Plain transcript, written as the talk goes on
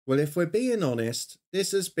Well, if we're being honest,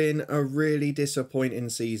 this has been a really disappointing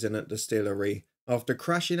season at Distillery. After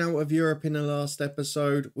crashing out of Europe in the last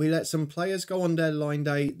episode, we let some players go on deadline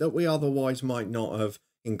day that we otherwise might not have,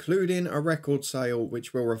 including a record sale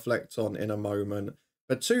which we'll reflect on in a moment.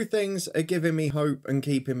 But two things are giving me hope and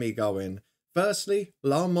keeping me going. Firstly,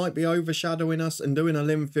 Larne might be overshadowing us and doing a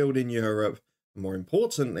Linfield in Europe. And more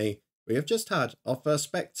importantly, we have just had our first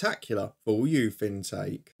spectacular full youth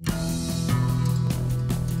intake.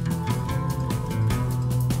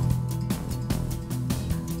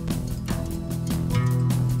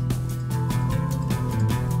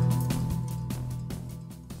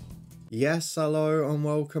 Yes, hello and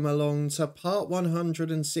welcome along to part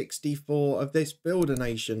 164 of this Build a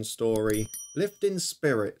Nation story, Lifting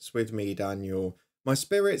Spirits with me, Daniel. My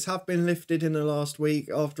spirits have been lifted in the last week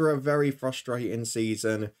after a very frustrating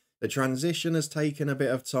season. The transition has taken a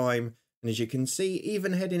bit of time, and as you can see,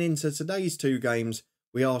 even heading into today's two games,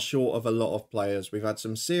 we are short of a lot of players. We've had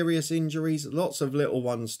some serious injuries, lots of little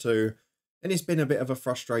ones too, and it's been a bit of a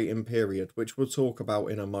frustrating period, which we'll talk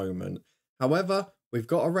about in a moment. However, we've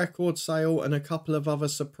got a record sale and a couple of other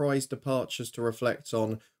surprise departures to reflect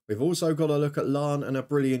on. We've also got a look at Larne and a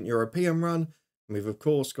brilliant European run. And we've of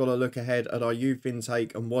course got a look ahead at our youth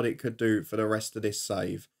intake and what it could do for the rest of this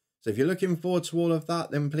save. So if you're looking forward to all of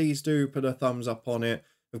that, then please do put a thumbs up on it.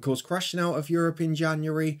 Of course, crashing out of Europe in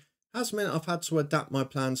January has meant I've had to adapt my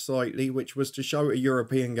plan slightly, which was to show a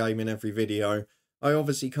European game in every video. I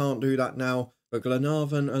obviously can't do that now, but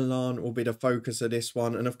Glenavon and Larne will be the focus of this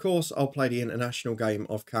one, and of course I'll play the international game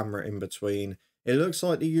off camera in between. It looks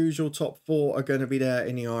like the usual top four are going to be there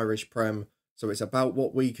in the Irish Prem, so it's about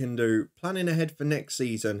what we can do, planning ahead for next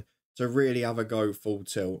season to really have a go full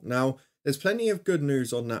tilt. Now, there's plenty of good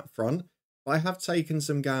news on that front, but I have taken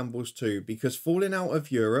some gambles too, because falling out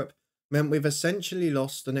of Europe meant we've essentially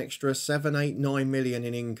lost an extra 7, 8, 9 million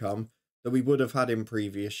in income that we would have had in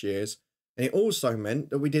previous years. And it also meant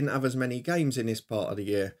that we didn't have as many games in this part of the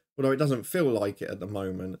year, although it doesn't feel like it at the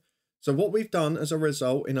moment. So what we've done as a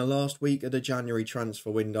result in the last week of the January transfer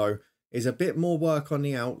window is a bit more work on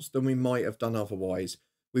the outs than we might have done otherwise.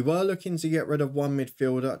 We were looking to get rid of one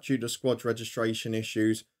midfielder due to squad registration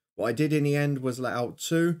issues. What I did in the end was let out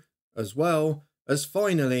two, as well as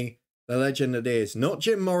finally the legend that is not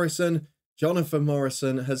Jim Morrison. Jonathan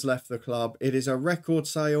Morrison has left the club. It is a record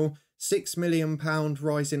sale. £6 million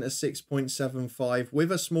rising to 6.75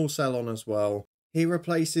 with a small sell on as well. He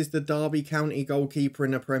replaces the Derby County goalkeeper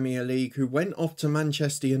in the Premier League who went off to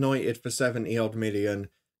Manchester United for 70 odd million,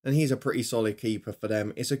 and he's a pretty solid keeper for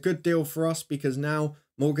them. It's a good deal for us because now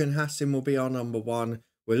Morgan Hassan will be our number one.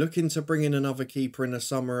 We're looking to bring in another keeper in the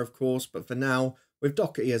summer of course, but for now with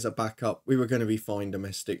Doherty as a backup we were going to be fine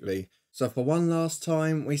domestically. So for one last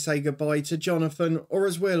time, we say goodbye to Jonathan, or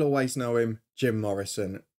as we'll always know him, Jim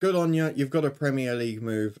Morrison. Good on you, you've got a Premier League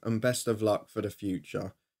move, and best of luck for the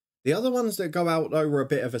future. The other ones that go out though were a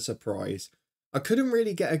bit of a surprise. I couldn't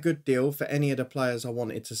really get a good deal for any of the players I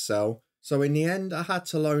wanted to sell, so in the end I had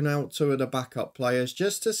to loan out two of the backup players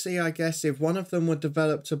just to see, I guess, if one of them would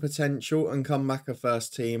develop to potential and come back a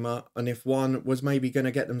first teamer, and if one was maybe going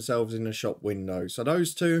to get themselves in the shop window. So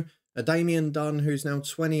those two, a Damien Dunn, who's now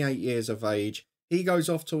 28 years of age. He goes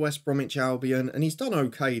off to West Bromwich Albion, and he's done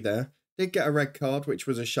okay there. Did get a red card, which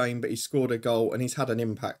was a shame, but he scored a goal, and he's had an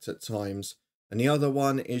impact at times. And the other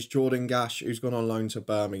one is Jordan Gash, who's gone on loan to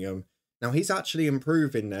Birmingham. Now, he's actually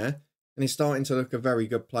improving there, and he's starting to look a very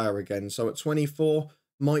good player again. So at 24,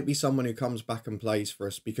 might be someone who comes back and plays for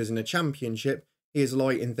us, because in the Championship, he is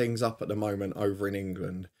lighting things up at the moment over in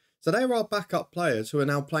England. So there are backup players who are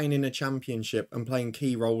now playing in the Championship and playing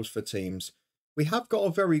key roles for teams. We have got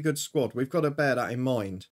a very good squad, we've got to bear that in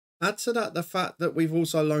mind. Add to that the fact that we've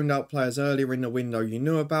also loaned out players earlier in the window you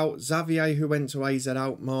knew about. Xavier, who went to AZ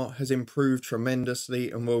Alkmaar, has improved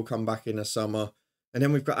tremendously and will come back in the summer. And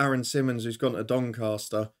then we've got Aaron Simmons, who's gone to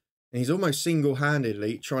Doncaster, and he's almost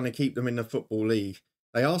single-handedly trying to keep them in the Football League.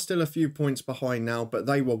 They are still a few points behind now, but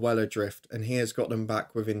they were well adrift, and he has got them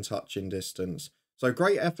back within touching distance. So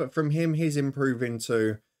great effort from him, he's improving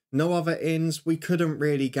too. No other ins, we couldn't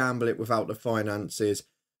really gamble it without the finances.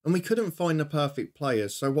 And we couldn't find the perfect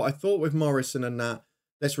players. So what I thought with Morrison and that,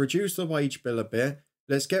 let's reduce the wage bill a bit.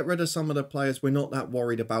 Let's get rid of some of the players we're not that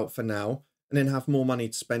worried about for now. And then have more money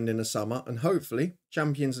to spend in the summer. And hopefully,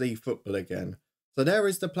 Champions League football again. So there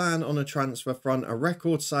is the plan on a transfer front. A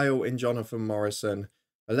record sale in Jonathan Morrison.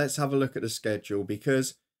 But let's have a look at the schedule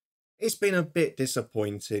because it's been a bit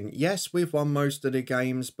disappointing. Yes, we've won most of the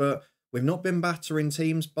games, but we've not been battering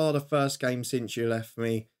teams bar the first game since you left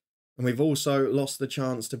me. And we've also lost the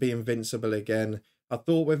chance to be invincible again. I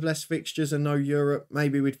thought with less fixtures and no Europe,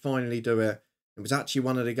 maybe we'd finally do it. It was actually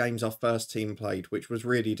one of the games our first team played, which was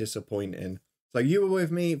really disappointing. So you were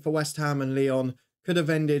with me for West Ham and Lyon. Could have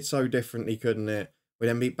ended so differently, couldn't it? We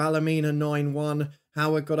then beat Ballymena 9-1.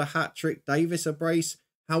 Howard got a hat-trick, Davis a brace,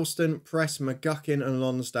 Houston, Press, McGuckin and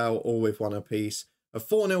Lonsdale all with one apiece. A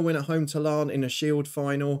 4-0 win at home to Larne in a Shield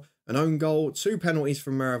final, an own goal, 2 penalties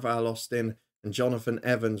from Merivale Austin, and Jonathan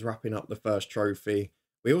Evans wrapping up the first trophy.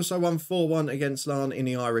 We also won 4-1 against Larne in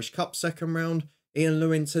the Irish Cup second round. Ian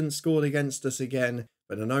Lewington scored against us again,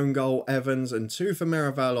 but an own goal, Evans, and 2 for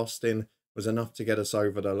Merivale Austin was enough to get us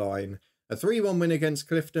over the line. A 3-1 win against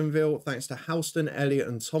Cliftonville thanks to Houston, Elliott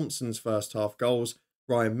and Thompson's first half goals.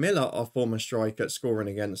 Ryan Miller, our former striker, scoring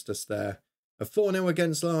against us there. A 4-0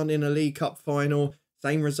 against Larne in a League Cup final,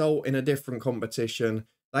 same result in a different competition.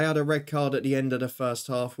 They had a red card at the end of the first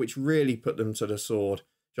half, which really put them to the sword.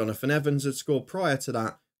 Jonathan Evans had scored prior to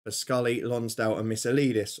that, but Scully, Lonsdale and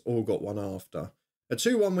Misselidis all got one after. A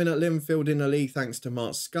 2-1 win at Linfield in the league thanks to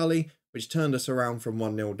Mark Scully, which turned us around from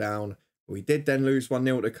 1-0 down. We did then lose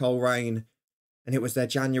 1-0 to Coleraine, and it was their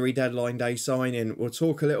January deadline day signing. We'll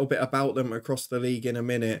talk a little bit about them across the league in a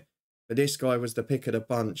minute, but this guy was the pick of the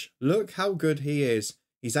bunch. Look how good he is.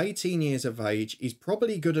 He's 18 years of age. He's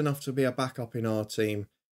probably good enough to be a backup in our team.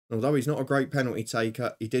 Although he's not a great penalty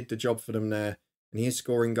taker, he did the job for them there, and he is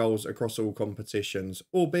scoring goals across all competitions,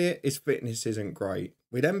 albeit his fitness isn't great.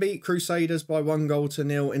 We then beat Crusaders by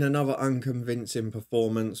 1-0 in another unconvincing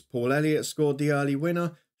performance. Paul Elliott scored the early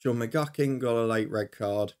winner. John McGuckin got a late red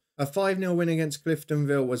card. A 5-0 win against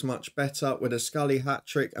Cliftonville was much better, with a Scully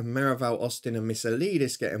hat-trick and Merivale Austin and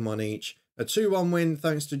Misselidis getting one each. A 2-1 win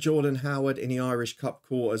thanks to Jordan Howard in the Irish Cup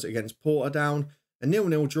quarters against Portadown. A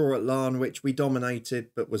 0-0 draw at Larne, which we dominated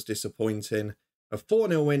but was disappointing. A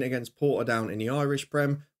 4-0 win against Portadown in the Irish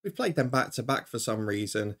Prem. We played them back-to-back for some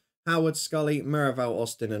reason. Howard, Scully, Merivale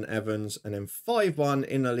Austin and Evans. And then 5-1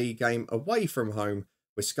 in the league game away from home,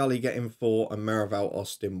 with Scully getting 4 and Merivale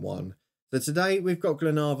Austin 1. So today we've got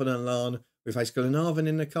Glenavon and Larne. We face Glenavon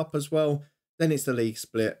in the Cup as well. Then it's the league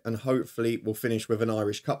split, and hopefully we'll finish with an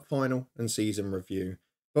Irish Cup final and season review.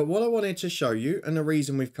 But what I wanted to show you, and the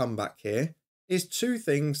reason we've come back here, is 2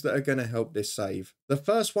 things that are going to help this save. The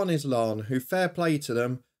first one is Larne, who, fair play to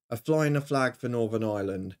them, are flying the flag for Northern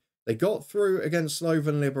Ireland. They got through against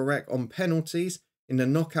Slovan Liberec on penalties in the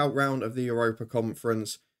knockout round of the Europa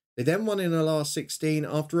Conference. They then won in the last 16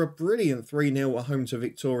 after a brilliant 3-0 at home to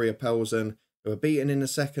Victoria Pelsen. They were beaten in the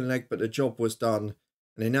second leg, but the job was done.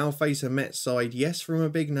 And they now face a Met side, yes, from a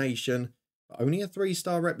big nation, but only a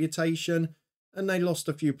 3-star reputation, and they lost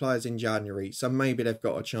a few players in January, so maybe they've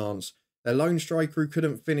got a chance. Their lone striker who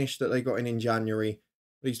couldn't finish that they got in January,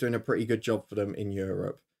 but he's doing a pretty good job for them in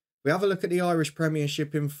Europe. We have a look at the Irish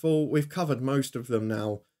Premiership in full. We've covered most of them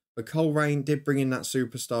now, but Coleraine did bring in that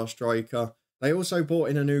superstar striker. They also brought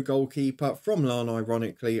in a new goalkeeper from Larne,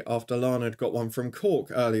 ironically, after Larne had got one from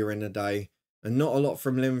Cork earlier in the day. And not a lot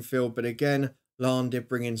from Linfield, but again, Larne did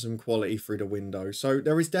bring in some quality through the window. So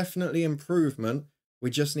there is definitely improvement.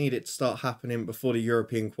 We just need it to start happening before the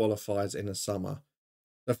European qualifiers in the summer.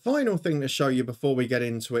 The final thing to show you before we get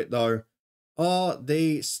into it, though, are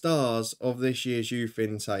the stars of this year's youth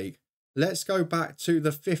intake. Let's go back to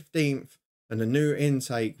the 15th and the new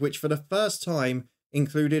intake, which for the first time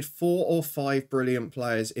included 4 or 5 brilliant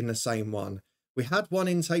players in the same one. We had one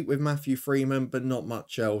intake with Matthew Freeman, but not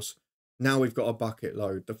much else. Now we've got a bucket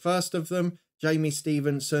load. The first of them, Jamie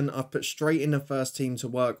Stevenson, I've put straight in the first team to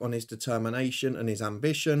work on his determination and his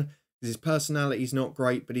ambition. His personality is not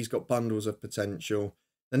great, but he's got bundles of potential.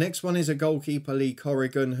 The next one is a goalkeeper, Lee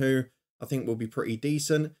Corrigan, who I think will be pretty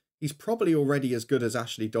decent. He's probably already as good as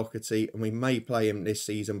Ashley Doherty, and we may play him this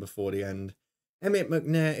season before the end. Emmett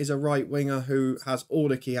McNair is a right winger who has all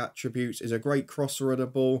the key attributes, is a great crosser of the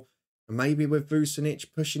ball, and maybe with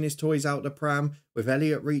Vucinic pushing his toys out the pram, with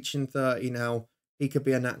Elliott reaching 30 now, he could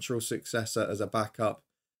be a natural successor as a backup.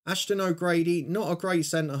 Ashton O'Grady, not a great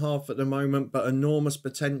centre-half at the moment, but enormous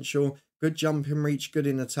potential, good jumping reach, good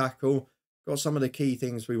in the tackle, got some of the key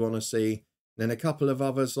things we want to see. And then a couple of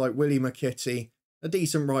others like Willie McKitty, a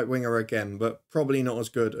decent right winger again, but probably not as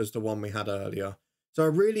good as the one we had earlier. So a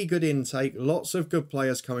really good intake, lots of good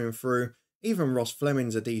players coming through. Even Ross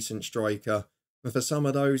Fleming's a decent striker. And for some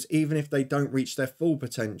of those, even if they don't reach their full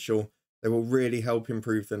potential, they will really help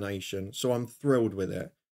improve the nation. So I'm thrilled with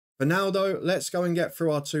it. For now though, let's go and get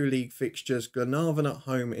through our 2 league fixtures. Glenavon at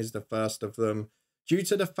home is the first of them. Due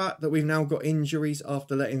to the fact that we've now got injuries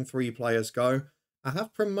after letting 3 players go, I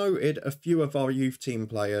have promoted a few of our youth team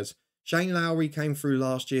players. Shane Lowry came through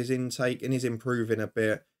last year's intake and is improving a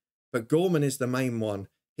bit. But Gorman is the main one.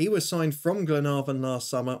 He was signed from Glenavon last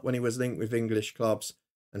summer when he was linked with English clubs.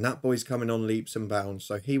 and that boy's coming on leaps and bounds,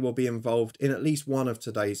 so he will be involved in at least one of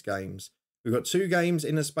today's games. We've got 2 games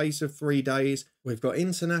in the space of 3 days. We've got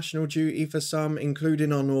international duty for some,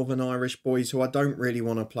 including our Northern Irish boys who I don't really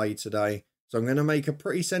want to play today. So I'm going to make a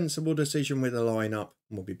pretty sensible decision with the lineup,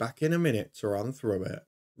 and we'll be back in a minute to run through it.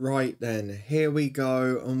 Right then, here we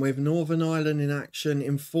go, and with Northern Ireland in action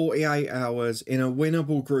in 48 hours in a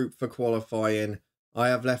winnable group for qualifying, I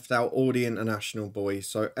have left out all the international boys.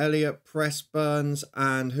 So Elliot, Press, Burns,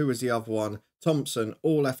 and who was the other one? Thompson,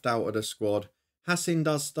 all left out of the squad. Hassan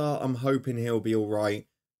does start, I'm hoping he'll be alright,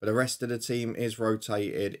 but the rest of the team is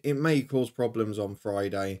rotated. It may cause problems on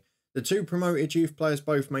Friday. The 2 promoted youth players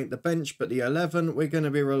both make the bench, but the 11 we're going to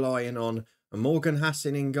be relying on are Morgan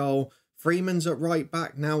Hassan in goal. Freeman's at right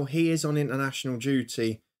back now. He is on international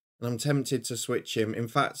duty, and I'm tempted to switch him. In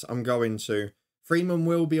fact, I'm going to. Freeman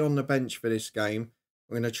will be on the bench for this game.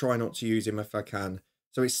 I'm going to try not to use him if I can.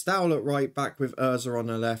 So it's Stowell at right back with Urza on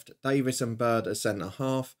the left, Davis and Bird at centre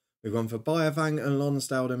half. We've gone for Bayavang and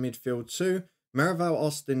Lonsdale the midfield 2, Merivale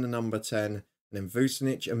Austin the number 10, and then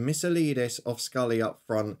Vucinic and Misalidis off Scully up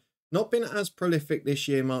front. Not been as prolific this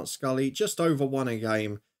year, Mark Scully, just over 1 a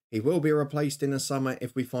game. He will be replaced in the summer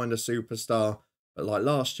if we find a superstar, but like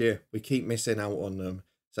last year, we keep missing out on them.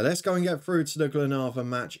 So let's go and get through to the Glenavon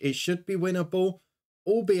match. It should be winnable,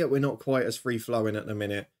 albeit we're not quite as free-flowing at the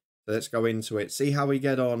minute. So let's go into it, see how we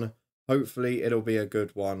get on. Hopefully it'll be a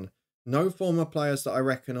good one. No former players that I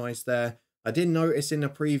recognise there. I did notice in the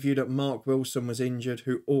preview that Mark Wilson was injured,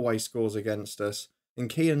 who always scores against us. And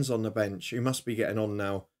Kean's on the bench, who must be getting on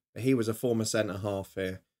now, but he was a former centre-half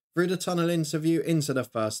here. Through the tunnel interview into the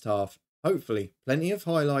first half. Hopefully, plenty of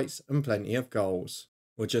highlights and plenty of goals.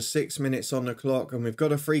 We're just 6 minutes on the clock, and we've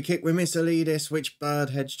got a free kick with Misalidis, which Bird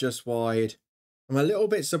heads just wide. I'm a little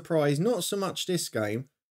bit surprised, not so much this game,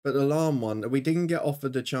 but the Larne one, that we didn't get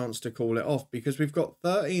offered the chance to call it off, because we've got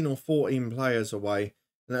 13 or 14 players away,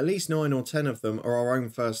 and at least 9 or 10 of them are our own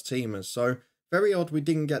first teamers. So very odd we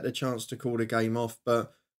didn't get the chance to call the game off,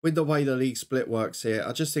 but with the way the league split works here,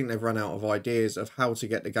 I just think they've run out of ideas of how to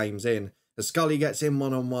get the games in. The Scully gets in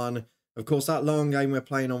 1-on-1. Of course, that Larne game we're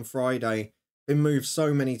playing on Friday been moved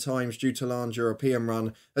so many times due to Larne's European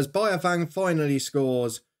run, as Bayavang finally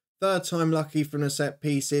scores. 3rd time lucky from the set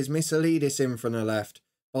pieces, Misalidis in from the left.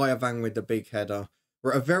 Bayavang with the big header.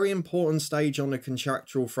 We're at a very important stage on the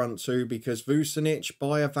contractual front too, because Vucinic,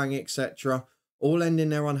 Bayavang, etc. all ending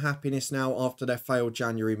their unhappiness now after their failed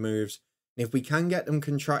January moves. And if we can get them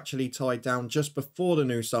contractually tied down just before the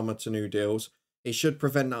new summer to new deals, it should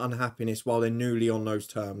prevent that unhappiness while they're newly on those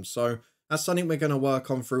terms. So that's something we're going to work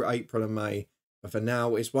on through April and May. But for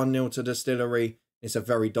now, it's 1-0 to Distillery. It's a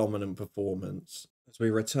very dominant performance. As we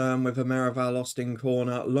return with a Merivale Austin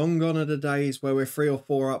corner, long gone are the days where we're 3 or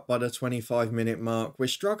 4 up by the 25-minute mark. We're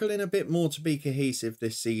struggling a bit more to be cohesive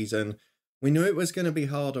this season. We knew it was going to be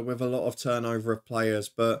harder with a lot of turnover of players,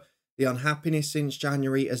 but the unhappiness since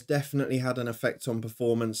January has definitely had an effect on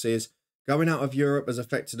performances. Going out of Europe has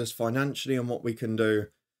affected us financially and what we can do.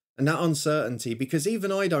 And that uncertainty, because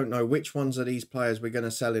even I don't know which ones of these players we're going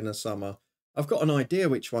to sell in the summer. I've got an idea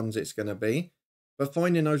which ones it's going to be, but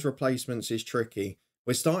finding those replacements is tricky.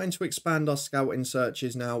 We're starting to expand our scouting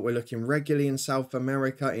searches now. We're looking regularly in South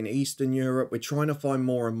America, in Eastern Europe. We're trying to find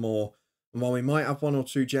more and more. And while we might have 1 or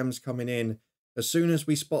 2 gems coming in, as soon as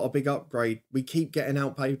we spot a big upgrade, we keep getting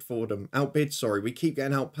outpaid for them. We keep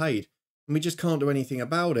getting outpaid. And we just can't do anything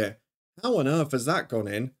about it. How on earth has that gone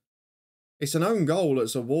in? It's an own goal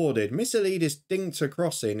that's awarded. Misalidis dinked a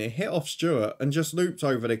crossing, it hit off Stewart and just looped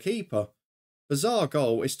over the keeper. Bizarre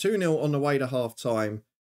goal. It's 2-0 on the way to half-time.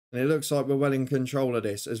 And it looks like we're well in control of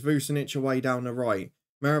this as Vucinic away down the right.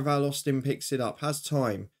 Merivale Austin picks it up, has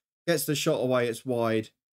time, gets the shot away, it's wide.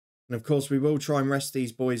 And of course we will try and rest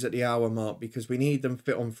these boys at the hour mark because we need them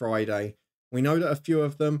fit on Friday. We know that a few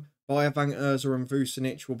of them, Bayavang, Urza and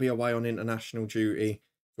Vucinic, will be away on international duty.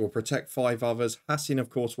 We'll protect 5 others. Hassan of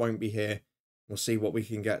course won't be here. We'll see what we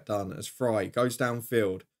can get done as Fry goes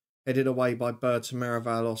downfield, headed away by Bird to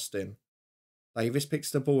Merivale Austin. Davis picks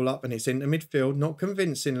the ball up and it's into midfield, not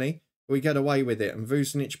convincingly, but we get away with it. And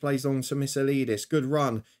Vucinic plays on to Misalidis. Good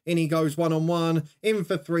run. In he goes 1-on-1. In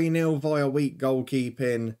for 3-0 via weak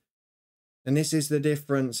goalkeeping. And this is the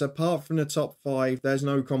difference. Apart from the top 5, there's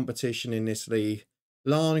no competition in this league.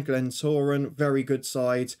 Larne, Glentoran, very good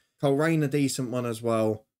sides. Coleraine, a decent one as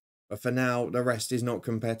well. But for now, the rest is not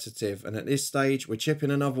competitive. And at this stage, we're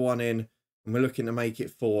chipping another one in. And we're looking to make it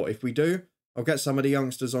 4. If we do, I'll get some of the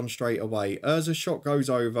youngsters on straight away. Urza's shot goes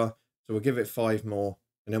over, so we'll give it 5 more,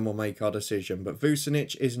 and then we'll make our decision. But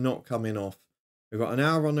Vucinic is not coming off. We've got an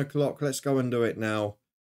hour on the clock. Let's go and do it now.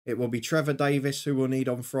 It will be Trevor Davis who we'll need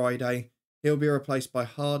on Friday. He'll be replaced by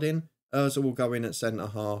Harding. Ozil will go in at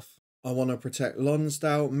centre-half. I want to protect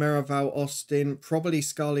Lonsdale, Merivale, Austin, probably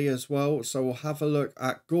Scully as well. So we'll have a look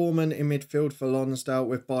at Gorman in midfield for Lonsdale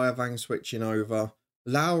with Bayavang switching over.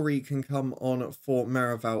 Lowry can come on for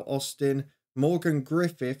Merivale, Austin. Morgan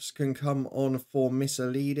Griffiths can come on for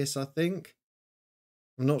Missalidis, I think.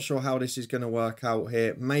 I'm not sure how this is going to work out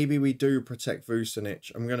here. Maybe we do protect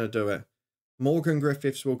Vucinic. I'm going to do it. Morgan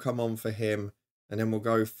Griffiths will come on for him. And then we'll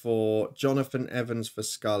go for Jonathan Evans for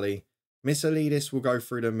Scully. Missalidis will go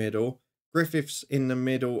through the middle. Griffiths in the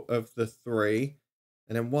middle of the three.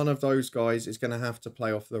 And then one of those guys is going to have to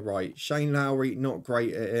play off the right. Shane Lowry, not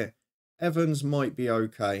great at it. Evans might be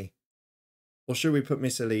okay. Or should we put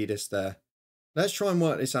Missalidis there? Let's try and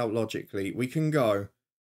work this out logically. We can go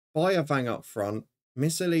Bayavang up front.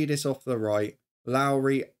 Missalidis off the right.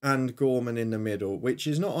 Lowry and Gorman in the middle. Which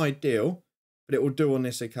is not ideal. But it will do on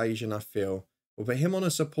this occasion, I feel. We'll put him on a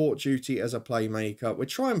support duty as a playmaker. We'll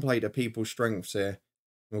try and play to people's strengths here.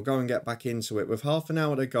 We'll go and get back into it. With half an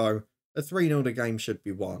hour to go, a 3-0 the game should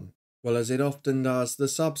be won. Well, as it often does, the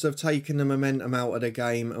subs have taken the momentum out of the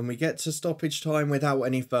game and we get to stoppage time without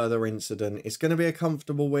any further incident. It's going to be a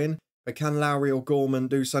comfortable win, but can Lowry or Gorman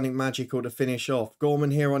do something magical to finish off?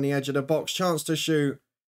 Gorman here on the edge of the box, chance to shoot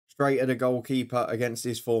straight at the goalkeeper against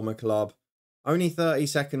his former club. Only 30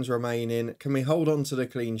 seconds remaining. Can we hold on to the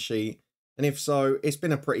clean sheet? And if so, it's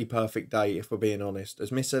been a pretty perfect day, if we're being honest, as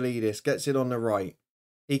Missalidis gets it on the right.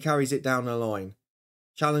 He carries it down the line.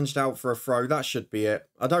 Challenged out for a throw, that should be it.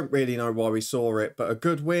 I don't really know why we saw it, but a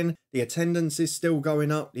good win. The attendance is still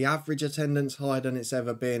going up. The average attendance higher than it's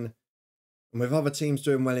ever been. And with other teams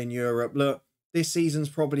doing well in Europe, look, this season's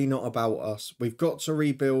probably not about us. We've got to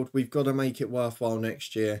rebuild. We've got to make it worthwhile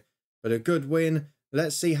next year. But a good win.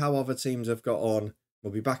 Let's see how other teams have got on.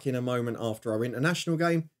 We'll be back in a moment after our international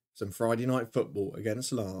game. Some Friday night football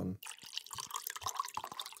against Larne.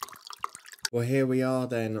 Well, here we are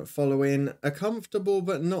then, following a comfortable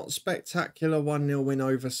but not spectacular 1-0 win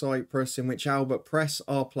over Cyprus, in which Albert Press,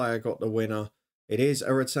 our player, got the winner. It is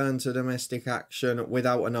a return to domestic action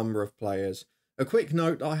without a number of players. A quick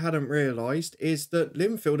note I hadn't realised is that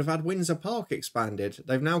Linfield have had Windsor Park expanded.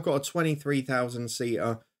 They've now got a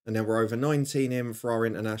 23,000-seater, and then we're over 19 in for our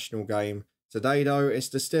international game. Today, though, it's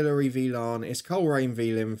Distillery v Larne, it's Coleraine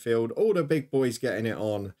v Linfield, all the big boys getting it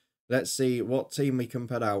on. Let's see what team we can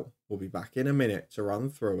put out. We'll be back in a minute to run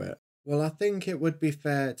through it. Well, I think it would be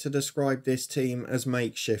fair to describe this team as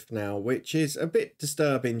makeshift now, which is a bit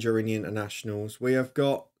disturbing during the internationals. We have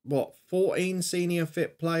got, 14 senior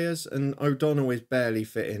fit players, and O'Donnell is barely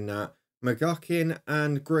fit in that. McGuckin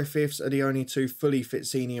and Griffiths are the only two fully fit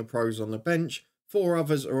senior pros on the bench. 4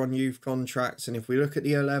 others are on youth contracts, and if we look at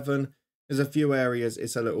the 11... there's a few areas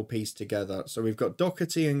it's a little pieced together. So we've got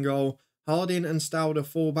Doherty in goal, Harding and Stauder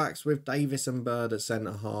fullbacks with Davis and Bird at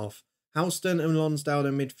centre-half. Houston and Lonsdale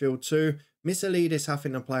in midfield too. Missalidis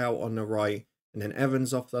having to play out on the right. And then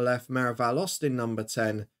Evans off the left, Merivale Austin number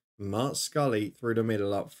 10. Mark Scully through the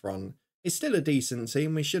middle up front. It's still a decent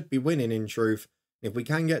team. We should be winning in truth. If we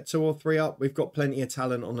can get 2 or 3 up, we've got plenty of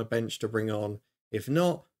talent on the bench to bring on. If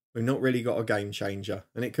not, we've not really got a game changer.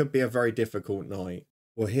 And it could be a very difficult night.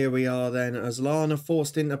 Well, here we are then, as Larne are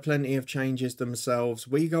forced into plenty of changes themselves.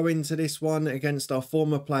 We go into this one against our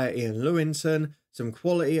former player Ian Lewington. Some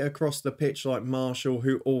quality across the pitch like Marshall,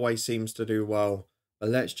 who always seems to do well. But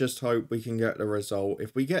let's just hope we can get the result.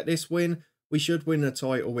 If we get this win, we should win the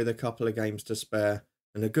title with a couple of games to spare.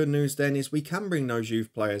 And the good news then is we can bring those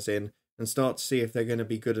youth players in and start to see if they're going to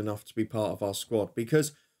be good enough to be part of our squad.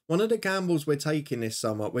 Because one of the gambles we're taking this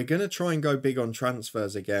summer, we're going to try and go big on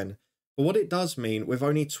transfers again. But what it does mean, with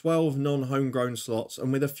only 12 non-homegrown slots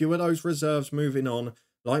and with a few of those reserves moving on,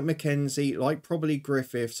 like Mackenzie, like probably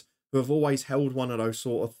Griffiths, who have always held one of those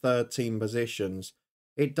sort of third-team positions,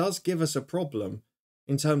 it does give us a problem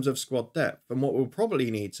in terms of squad depth. And what we'll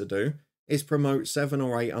probably need to do is promote 7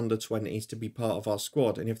 or 8 under-20s to be part of our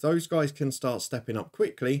squad. And if those guys can start stepping up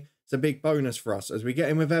quickly, it's a big bonus for us. As we get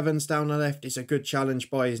in with Evans down the left, it's a good challenge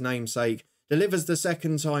by his namesake. Delivers the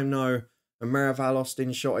second time, no. And Merivale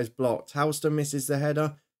Austin's shot is blocked. Houston misses the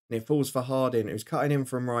header, and it falls for Harding, who's cutting in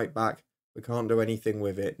from right back. We can't do anything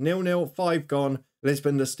with it. 0-0, 5 gone.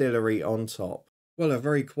 Lisburn Distillery on top. Well, a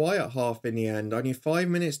very quiet half in the end. Only 5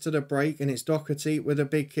 minutes to the break, and it's Doherty with a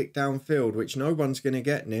big kick downfield, which no one's going to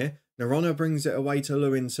get near. Narona brings it away to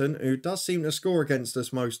Lewington, who does seem to score against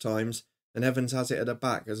us most times. And Evans has it at the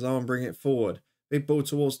back as Larne bring it forward. Big ball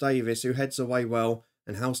towards Davis, who heads away well.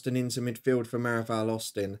 And Houston into midfield for Merivale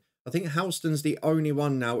Austin. I think Houston's the only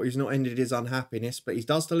one now who's not ended his unhappiness, but he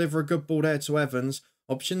does deliver a good ball there to Evans.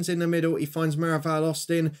 Options in the middle, he finds Merivale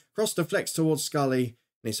Austin, cross deflects towards Scully.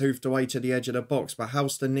 it's hoofed away to the edge of the box, but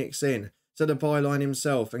Houston nicks in to the byline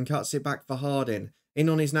himself and cuts it back for Harding. In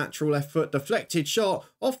on his natural left foot, deflected shot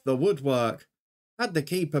off the woodwork. Had the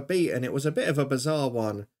keeper beaten, it was a bit of a bizarre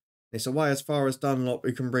one. It's away as far as Dunlop,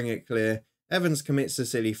 who can bring it clear. Evans commits a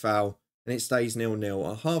silly foul, and it stays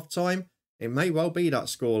 0-0. At half-time, it may well be that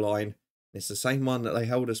scoreline. It's the same one that they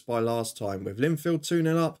held us by last time, with Linfield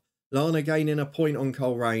 2-0 up, Larne gaining a point on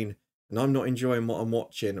Coleraine, and I'm not enjoying what I'm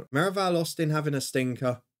watching. Merivale Austin having a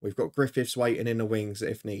stinker. We've got Griffiths waiting in the wings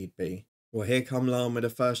if need be. Well, here come Larne with the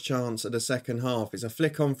first chance of the second half. It's a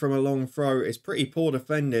flick on from a long throw. It's pretty poor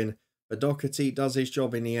defending, but Doherty does his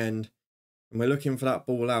job in the end. And we're looking for that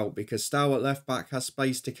ball out because Stow at left back has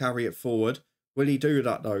space to carry it forward. Will he do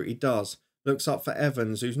that though? He does. Looks up for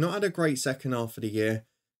Evans, who's not had a great second half of the year.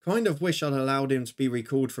 Kind of wish I'd allowed him to be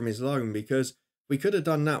recalled from his loan, because if we could have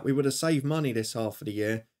done that, we would have saved money this half of the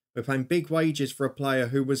year. We're paying big wages for a player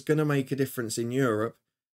who was going to make a difference in Europe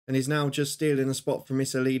and is now just stealing a spot from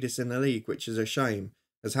Misselidis in the league, which is a shame,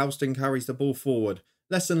 as Houston carries the ball forward.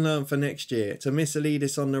 Lesson learned for next year. To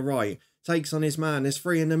Misselidis on the right. Takes on his man. There's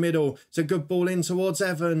three in the middle. It's a good ball in towards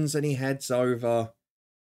Evans and he heads over.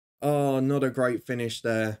 Oh, not a great finish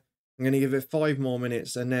there. I'm going to give it 5 more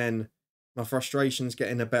minutes and then my frustration's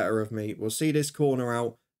getting the better of me. We'll see this corner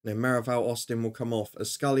out and then Merivale Austin will come off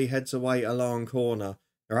as Scully heads away a long corner.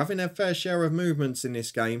 They're having their fair share of movements in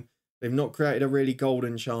this game. They've not created a really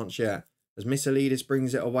golden chance yet, as Misselidis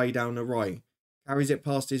brings it away down the right. Carries it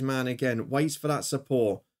past his man again, waits for that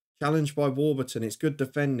support. Challenged by Warburton, it's good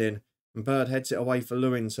defending. And Bird heads it away for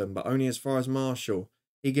Lewington, but only as far as Marshall.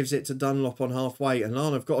 He gives it to Dunlop on halfway, and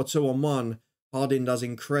Larne have got a 2-on-1. Harding does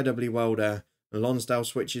incredibly well there, and Lonsdale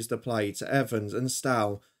switches the play to Evans and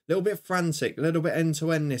Stow. Little bit frantic, little bit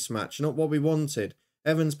end-to-end this match, not what we wanted.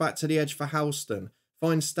 Evans back to the edge for Houston.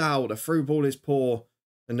 Finds Stow, the through ball is poor,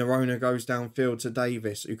 and Nerona goes downfield to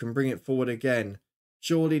Davis, who can bring it forward again.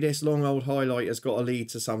 Surely this long old highlight has got to lead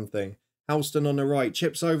to something. Houston on the right,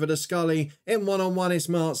 chips over to Scully. In one-on-one is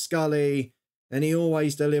Mark Scully. And he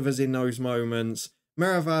always delivers in those moments.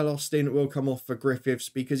 Merivale Austin will come off for Griffiths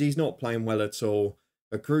because he's not playing well at all.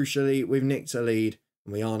 But crucially, we've nicked a lead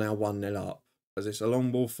and we are now 1-0 up. As it's a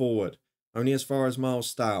long ball forward, only as far as Miles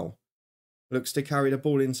Stow. Looks to carry the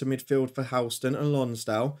ball into midfield for Houston and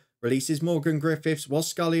Lonsdale. Releases Morgan Griffiths. Was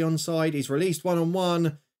Scully onside? He's released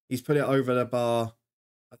one-on-one. He's put it over the bar.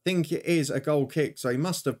 I think it is a goal kick, so he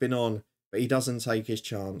must have been on. But he doesn't take his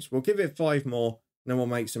chance. We'll give it 5 more, and then we'll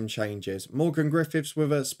make some changes. Morgan Griffiths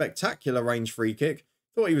with a spectacular range free kick.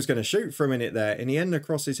 Thought he was going to shoot for a minute there. In the end, the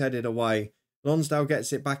cross is headed away. Lonsdale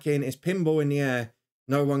gets it back in. It's pinball in the air.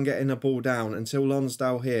 No one getting the ball down until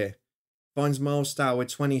Lonsdale here. Finds Miles Stow with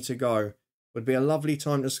 20 to go. Would be a lovely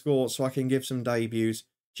time to score so I can give some debuts.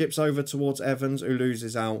 Chips over towards Evans, who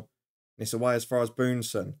loses out. It's away as far as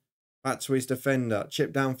Boonson. Back to his defender.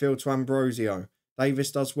 Chip downfield to Ambrosio.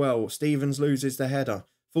 Davis does well. Stevens loses the header.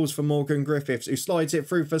 Falls for Morgan Griffiths, who slides it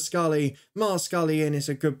through for Scully. Mar Scully in. It's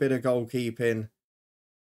a good bit of goalkeeping.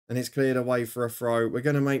 And it's cleared away for a throw. We're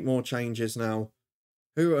going to make more changes now.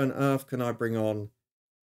 Who on earth can I bring on?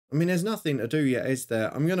 I mean, there's nothing to do yet, is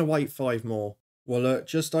there? I'm going to wait 5 more. Well, look,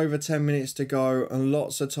 just over 10 minutes to go and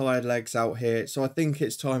lots of tired legs out here. So I think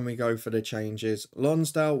it's time we go for the changes.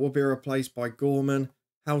 Lonsdale will be replaced by Gorman.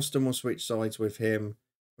 Houston will switch sides with him.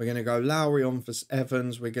 We're going to go Lowry on for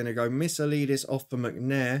Evans. We're going to go Misselidis off for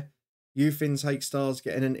McNair. Youthin takes Stars,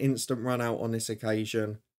 getting an instant run out on this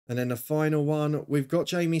occasion. And then the final one, we've got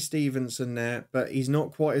Jamie Stevenson there, but he's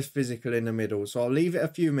not quite as physical in the middle. So I'll leave it a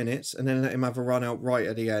few minutes and then let him have a run out right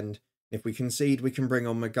at the end. If we concede, we can bring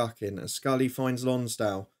on McGuckin as Scully finds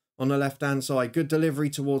Lonsdale. On the left-hand side, good delivery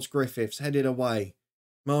towards Griffiths, headed away.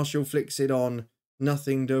 Marshall flicks it on,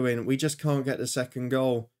 nothing doing. We just can't get the second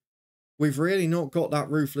goal. We've really not got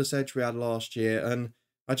that ruthless edge we had last year, and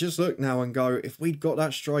I just look now and go, if we'd got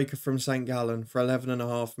that striker from St. Gallen for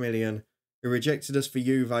 11.5 million, who rejected us for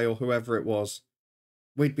Juve or whoever it was,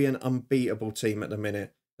 we'd be an unbeatable team at the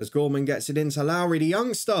minute. As Gorman gets it into Lowry, the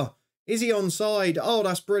youngster. Is he onside? Oh,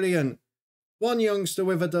 that's brilliant. One youngster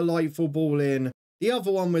with a delightful ball in. The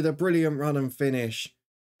other one with a brilliant run and finish.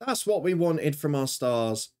 That's what we wanted from our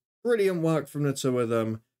Stars. Brilliant work from the two of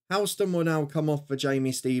them. Houston will now come off for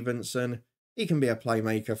Jamie Stevenson. He can be a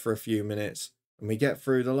playmaker for a few minutes. And we get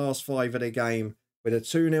through the last 5 of the game with a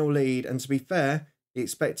 2-0 lead. And to be fair, the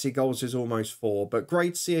expected goals is almost 4. But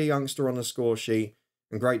great to see a youngster on the score sheet.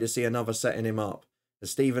 And great to see another setting him up.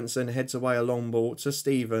 As Stevenson heads away a long ball to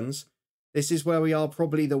Stevens. This is where we are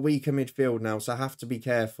probably the weaker midfield now, so have to be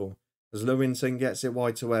careful. As Lewington gets it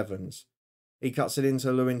wide to Evans. He cuts it into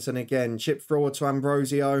Lewington again. Chip forward to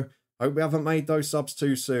Ambrosio. Hope we haven't made those subs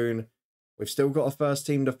too soon. We've still got a first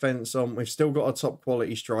team defence on. We've still got a top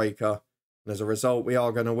quality striker. And as a result, we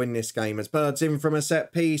are going to win this game. As Bird's in from a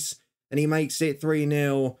set piece and he makes it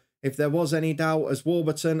 3-0. If there was any doubt, as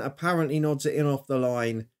Warburton apparently nods it in off the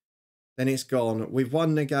line, then it's gone. We've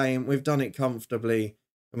won the game. We've done it comfortably.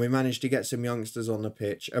 And we managed to get some youngsters on the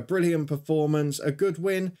pitch. A brilliant performance. A good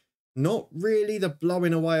win. Not really the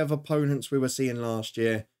blowing away of opponents we were seeing last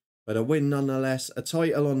year. But a win nonetheless. A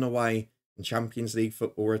title on the way. And Champions League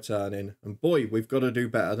football returning. And boy, we've got to do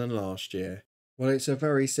better than last year. Well, it's a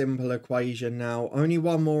very simple equation now. Only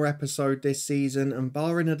one more episode this season, and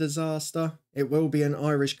barring a disaster, it will be an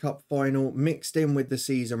Irish Cup final mixed in with the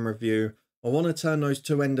season review. I want to turn those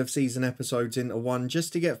 2 end-of-season episodes into one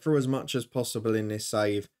just to get through as much as possible in this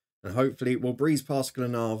save, and hopefully we'll breeze past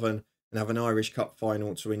Glenavon and have an Irish Cup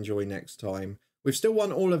final to enjoy next time. We've still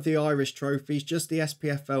won all of the Irish trophies, just the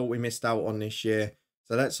SPFL we missed out on this year,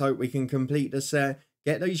 so let's hope we can complete the set,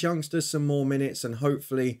 get these youngsters some more minutes, and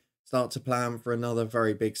hopefully start to plan for another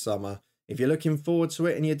very big summer. If you're looking forward to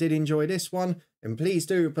it and you did enjoy this one, then please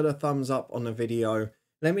do put a thumbs up on the video.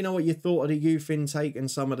 Let me know what you thought of the youth intake and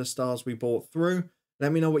some of the stars we brought through.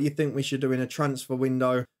 Let me know what you think we should do in a transfer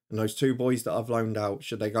window and those 2 boys that I've loaned out.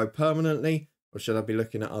 Should they go permanently or should I be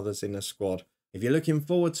looking at others in the squad? If you're looking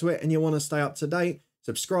forward to it and you want to stay up to date,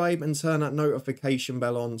 subscribe and turn that notification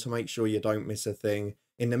bell on to make sure you don't miss a thing.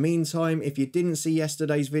 In the meantime, if you didn't see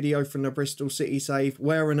yesterday's video from the Bristol City save,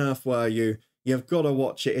 where on earth were you? You've got to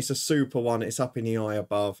watch it. It's a super one. It's up in the eye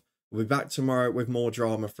above. We'll be back tomorrow with more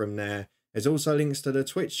drama from there. There's also links to the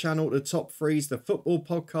Twitch channel, the top threes, the football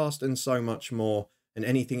podcast, and so much more. And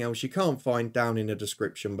anything else you can't find down in the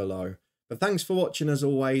description below. But thanks for watching as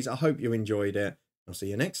always. I hope you enjoyed it. I'll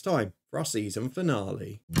see you next time for our season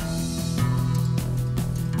finale.